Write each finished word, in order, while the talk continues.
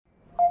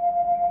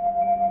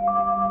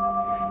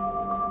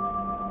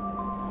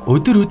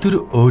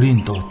Өдөр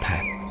өөрийн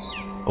дуутай.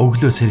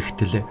 Өглөө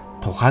сэрэгтэл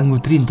тухайн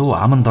өдрийн дуу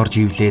аманд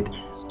орж ивлээд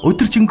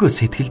өдөржингөө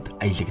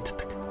сэтгэлд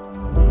аялагддаг.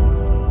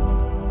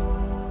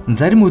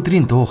 Зарим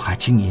өдрийн дуу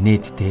хачин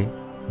инээдтэй,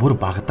 бүр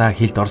багадаа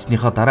хэлд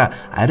орсныхоо дараа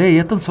арай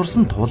ядан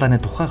сурсан туулааны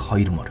тухай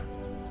хоёр мөр.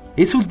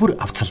 Эсвэл бүр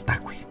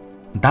авцалдаагүй.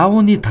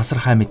 Даавууны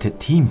тасархай мэт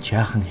тийм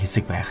жаахан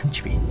хэсэг байх нь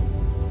ч бий.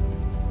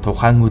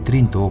 Тухайн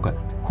өдрийн дууг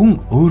хүн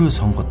өөрөө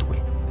сонгодгүй.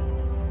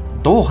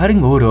 Дуу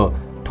харин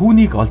өөрөө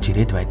түүнийг олж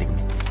ирээд байдаг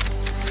мэт.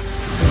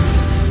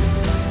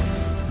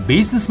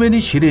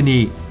 Бизнесмэний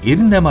ширээний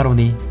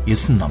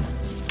 98.9 ном.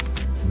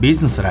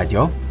 Бизнес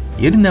радио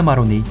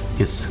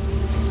 98.9.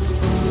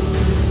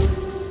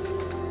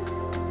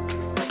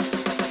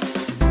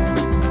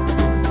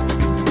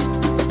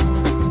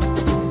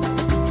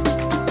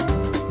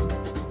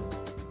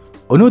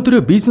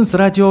 Өнөөдөр Бизнес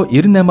радио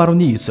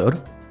 98.9-оор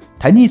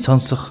таны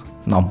сонсох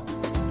ном.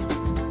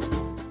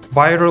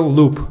 Viral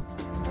Loop.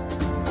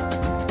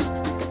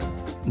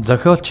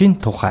 Зохиолчийн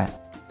тухай.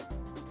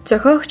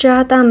 Зохиогч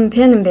Адам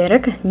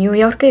Пенненберг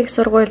Нью-Йорк их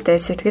сургуульд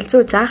сэтгэл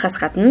зүй заахаас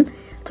гадна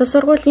тус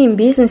сургуулийн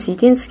бизнес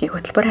эдийн засгийн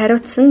хөтөлбөр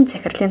хариуцсан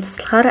захирлын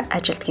туслахаар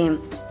ажилладаг юм.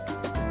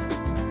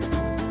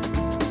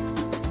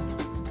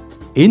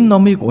 Энэ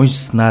номыг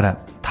уншсанаар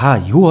та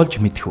юу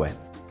олж мэдэх вэ?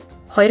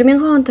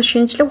 2000 онд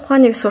шинжлэх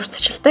ухааныг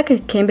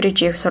сурталчилдаг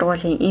Кембриж их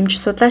сургуулийн эмч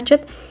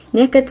судлаачид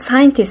Naked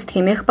Scientist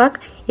хэмээх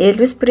баг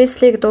Элвис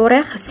Преслиг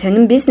дуурайх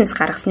сонин бизнес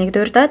гаргасныг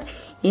дурдаад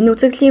энэ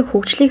үзэгдлийн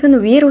хөгжлийнх нь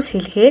вирус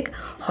хэлхийг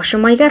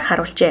хошин маягаар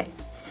харуулжээ.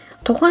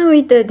 Тухайн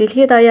үед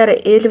дэлхийд даяар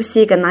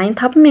Элвисийг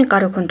 85,000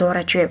 гаруй хүн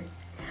дуурайж байв.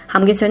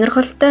 Хамгийн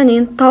сонирхолтой нь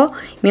энэ тоо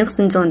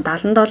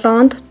 1977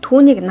 онд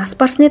түүнийг нас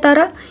барсны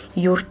дараа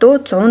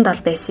ердөө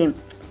 170 байсан юм.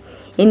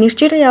 Энэ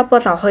нэрчээрээ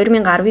явбал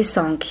 2019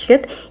 он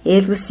гэхэд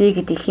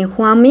Элвисийг дэлхийн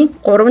хүн амын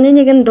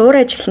 3/1 нь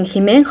дуурайж эхлэн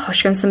хэмээн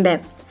хошигнсон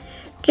байв.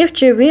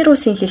 Гэвч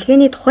вирусын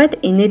хэлхээний тухайд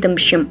инээдэн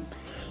биш юм.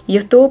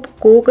 YouTube,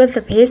 Google,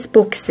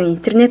 Facebook гэсэн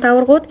интернет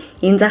аваргууд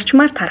энэ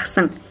зарчмаар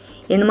тархсан.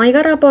 Энэ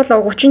маягаараа бол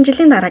 30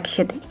 жилийн дараа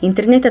гэхэд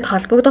интернетэд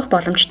холбогдох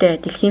боломжтой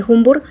дэлхийн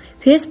хүн бүр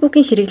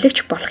Facebook-ийн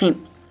хэрэглэгч болох юм.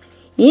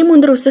 Ийм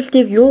өндөр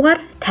өсөлтийг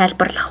юугаар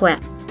тайлбарлах вэ?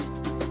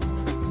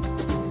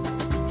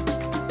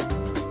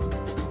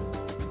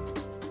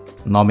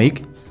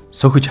 Номыг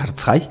сөхөж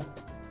харцгаая.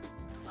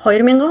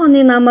 2000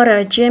 оны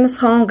намар Джеймс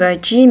Хонг,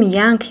 Жим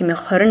Янг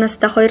хэмээх 20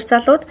 настай хоёр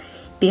залууд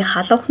би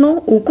халах нь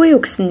үгүй юу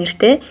гэсэн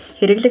нэртэй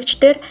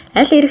хэрэглэгчдэр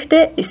аль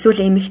эрэхтэй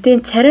эсвэл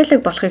эмэгтэйн царайлаг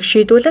болохыг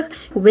шийдвүлэх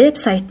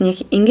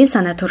вебсайтныг энгийн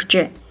санаа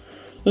төржээ.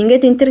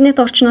 Ингээд интернет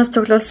орчноос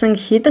цуглуулсан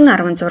хэдэн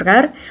 10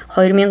 зургаар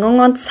 2000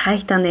 онд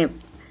сайтаа нэв.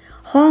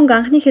 Хонг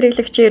анхны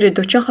хэрэглэгчээр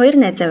 42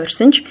 найзаа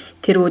урьсан ч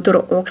тэр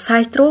өдөр уг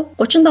сайт руу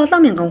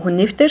 37,000 хүн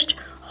нэвтэрч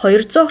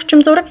 200 орчим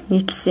зураг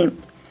нийтлсэн юм.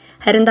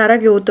 Харин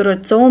дараагийн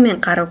өдөр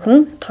 100,000 гаруй хүн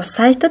тус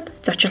сайтад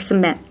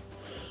зочилсон байна.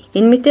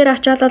 Энэ мэтээр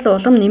ачаалал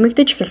улам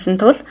нэмэгдэж эхэлсэн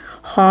тул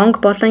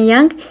Хонг болон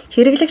Янг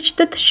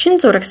хэрэглэгчдэд шин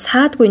зураг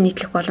саадгүй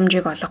нийтлэх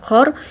боломжийг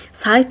олгохоор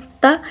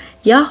сайтаа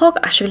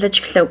Yahoo-г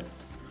ашиглаж эхлэв.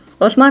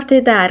 Улмаар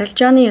тэд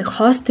арилжааны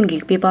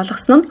хостингийг бий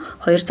болгосон нь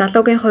хоёр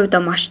залуугийн хувьд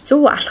маш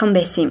зөв алхам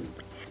байсан юм.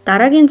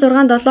 Дараагийн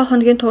 6-7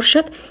 хоногийн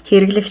туршид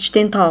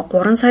хэрэглэгчдийн тоо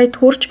 3 саяд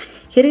хүрч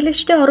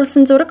хэрэглэгчдийн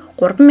оруулсан зураг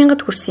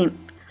 3,000-д хүрсэн юм.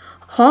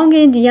 Hong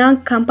and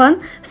Yang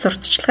компани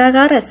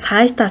сурталчилгаагаар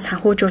сайтаа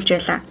санхүүжүүлж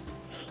байлаа.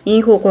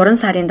 Ийхүү 3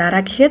 сарын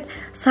дараа гэхэд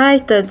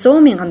сайт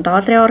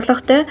 $100,000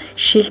 орлоготой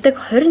шилдэг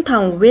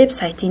 25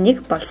 вебсайтын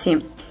нэг болсон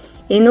юм.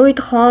 Энэ үед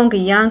Hong,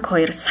 Yang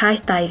хоёр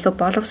сайтаа илүү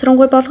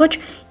боловсронгуй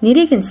болгож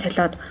нэрийг нь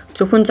солиод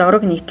зөвхөн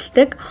зураг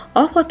нийтэлдэг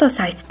Ophoto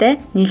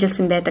сайттай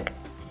нийлүүлсэн байдаг.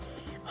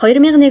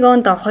 2001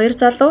 онд хоёр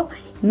залуу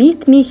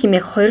Meet Me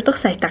хэмээх 2 дахь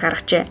сайтаа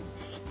гаргажээ.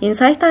 Энэ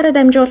сайтаараа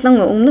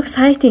дамжуулан өмнөх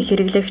сайтын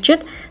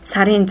хэрэглэгчид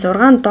сарын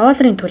 $6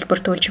 төлбөр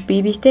төлж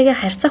бие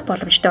биетэйгээ харьцах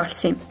боломжтой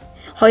болсон юм.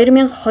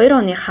 2002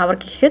 оны хавар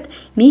гэхэд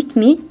Meet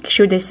Me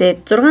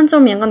гишүүдээсээ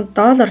 $600,000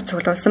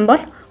 цуглуулсан бол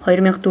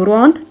 2004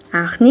 онд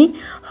анхны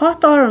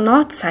Hot or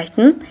Not сайт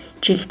нь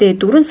жилдээ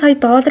 $4 сая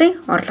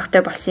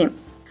орлоготой болсон юм.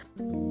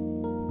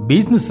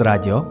 Бизнес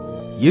радио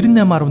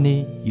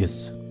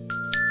 98.9.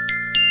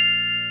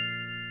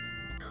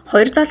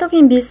 Хоёр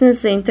залуугийн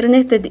бизнес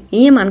интернетэд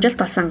ийм амжилт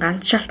олсон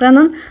ганц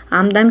шалтгаан нь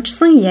ам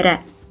дамжсан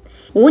яриа.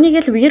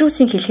 Үүнийг л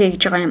вирусын хэлхээ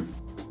гэж байгаа юм.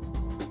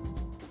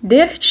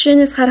 Дээрх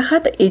жишээнээс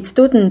харахад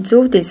эцдүүд нь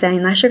зөв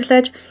дизайн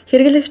ашиглаж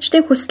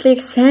хэрэглэгчдийн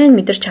хүслийг сайн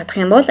мэдэрч чадах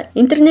юм бол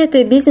интернет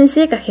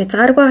бизнесийг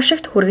хязгааргүй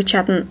ашигт хүргэж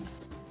чадна.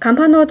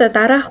 Компаниуд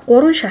дараах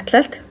 3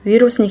 шатлалт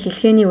вирусны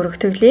хэлхээний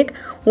өргөтгөлийг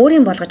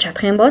өөрийн болгож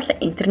чадах юм бол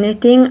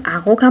интернетийн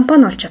агуу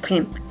компани болж чадах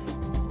юм.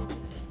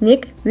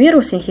 1.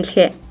 Вирусын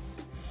хэлхээ.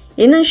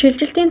 Энэ нь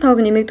шилжилтийн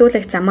тоог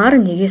нэмэгдүүлэх замаар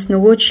нэгээс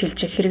нөгөөд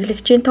шилжих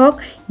хэрэглэгчийн тоог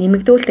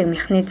нэмэгдүүлдэг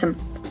механизм.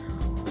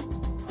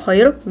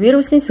 2.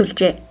 Вирусын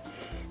сүлжээ.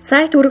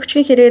 Сайт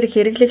өргөчгийн хэрээр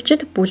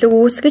хэрэглэгчид бүлэг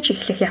үүсгэж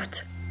эхлэх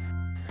явц.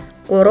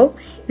 3.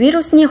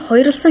 Вирусны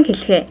хоёрлсон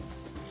хэлхээ.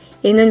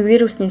 Энэ нь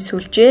вирусны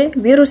сүлжээ,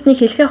 вирусны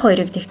хэлхээ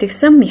хоёрыг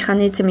тэгтгсэн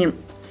механизм юм.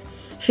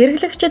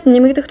 Хэрэглэгчид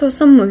нэмэгдэх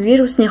тусам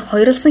вирусны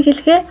хоёрлсон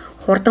хэлхээ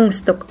хурдан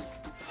өсдөг.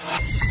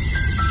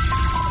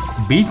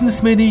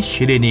 бизнесмений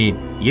ширээний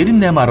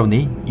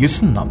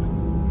 98.9 ном.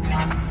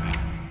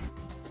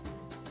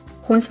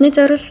 Хүнсний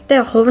зорилттой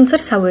хуванцар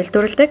сав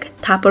үйлдвэрлэдэг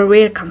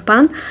Tupperware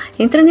компани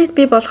интернет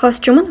бий болохоос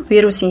ч өмнө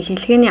вирусын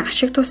хэлхээний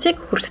ашиг тусыг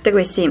хүртдэг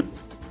байсан юм.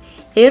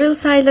 Errol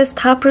Silas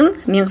Tupper нь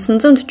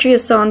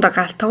 1949 онд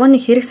галт тогооны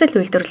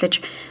хэрэгсэл үйлдвэрлэж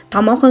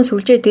томоохон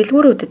сүлжээ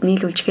дэлгүүрүүдэд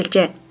нийлүүлж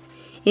эхэлжээ.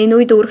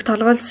 Энэ үед өрх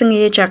толгойлсон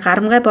ээж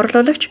гарамгай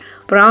борлуулагч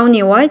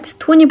Brownie White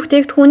түүний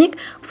бүтээгдэхүүнийг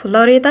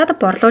Флоридад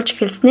борлуулж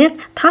эхэлснээр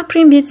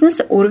Tupper-ийн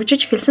бизнес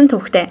өргөжөж эхэлсэн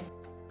төвхтэй.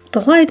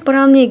 Тухайн үед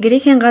Brownie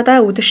грекийн гадаа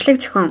үдэшлэг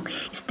зохион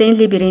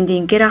Stanley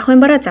брендийн гэр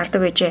ахуйн бараа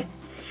зардаг байжээ.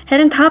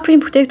 Харин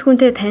Tupper-ийн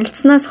бүтээгдэхүүнтэй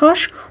танилцсанаас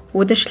хойш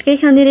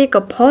үдэшлэгийнхаа нэрийг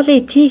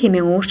Poly T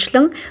хэмээн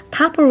өөрчлөн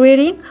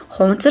Tupperware-ийн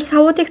хуванцар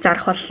савуудыг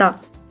зарах боллоо.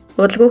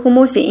 Удалгүй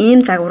хүмүүс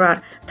ийм загвараар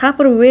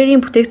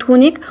Tupperware-ийн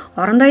бүтээгдэхүүнийг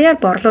орон даяар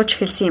борлуулж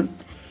эхэлсэн юм.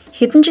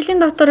 Хэдэн жилийн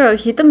дотор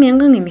хэдэн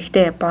мянган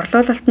эмэгтэй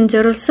борлуулалтанд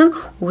зориулсан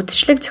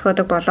үдэшлэг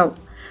зохиодог болов.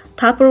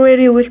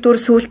 Tupperware-ийн үйлдвэр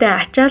сүүлдээ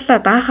ачааллаа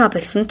даахаа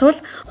болсон тул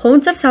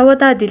хуванцар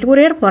савуудаа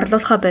дэлгүүрээр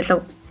борлуулахаа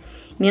болов.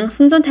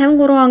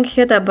 1953 он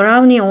гэхэд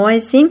Brownie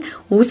White-ийн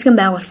үүсгэн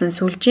байгуулсан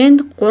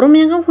сүлжээнд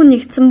 3,000 хүн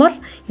нэгдсэн бол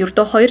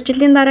ердөө 2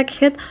 жилийн дараа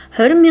гэхэд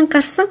 20,000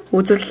 гарсан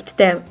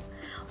үзүүлэлттэй.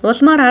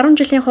 Улмаар 10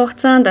 жилийн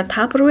хугацаанд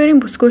Tupperware-ийн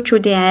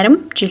бүсгүйчүүдийн арим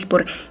жил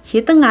бүр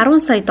хэдэн 10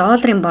 сая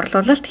долларын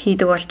борлуулалт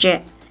хийдэг болжээ.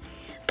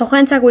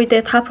 Тухайн цаг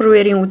үедээ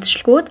Tupperware-ийн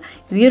үдэшлэгүүд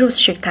вирус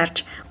шиг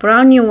тарж,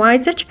 Brownie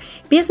White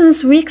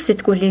Business Week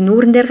сэтгүүлийн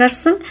нүүрэн дээр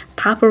гарсан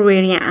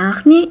Tupperware-ийн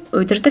анхны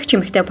удирдагч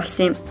эмэгтэй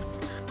болсон юм.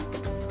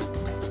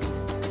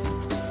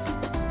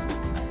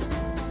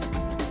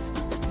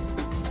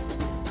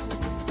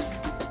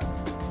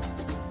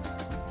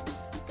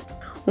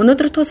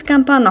 Өнөөдөр тус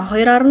компани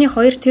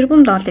 2.2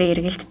 тэрбум долларын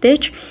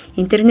эргэлттэйч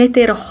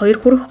интернетээр 2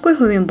 хүрэхгүй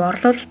хувийн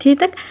борлуулалт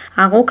хийдэг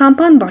агуу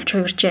компани болж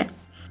хувирчээ.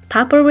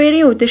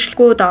 Tupperware-ийн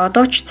үдэшлэгүүд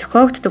одоо ч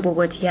зохиогддог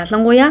бөгөөд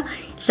ялангуяа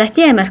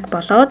Латин Америк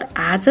болоод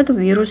Азид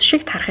вирус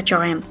шиг тархаж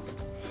байгаа юм.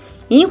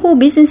 Ийхүү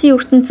бизнесийн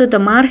ертөнцид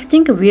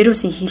маркетинг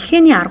вирусын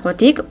хэлхээний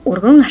аргуудыг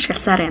өргөн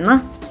ашигласаар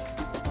байна.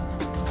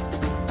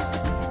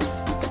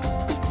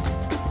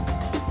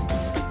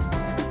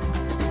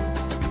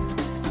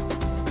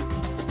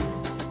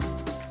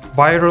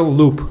 Viral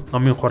Loop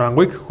номын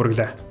хураангуйг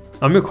хүргэлээ.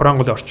 Номыг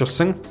хураангуул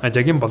орчуулсан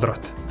Ажагийн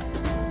Болрот.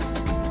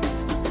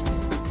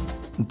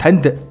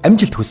 Танд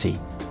амжилт хүсье.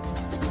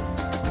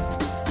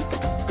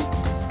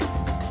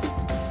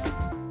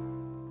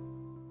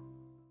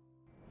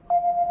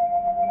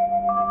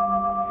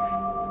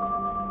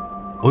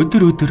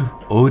 Өдөр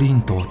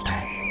өөрийн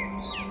дуутай.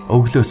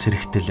 Өглөө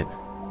сэрэгтэл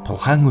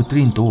тухайн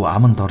өдрийн дуу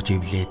аманд орж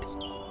ивлээд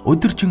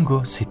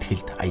өдөржингөө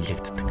сэтгэлд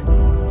аялагддаг.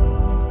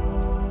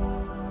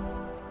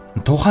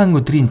 Тухайн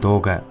өдрийн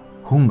дууг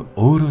хүн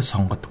өөрөө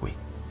сонгодгүй.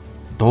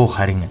 Дуу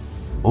харин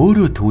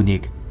өөрөө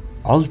түүнийг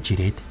олж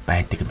ирээд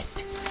байдаг мэт.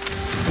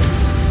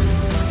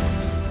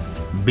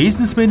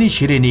 Бизнесмений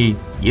ширээний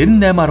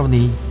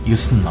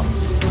 98.9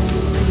 ном.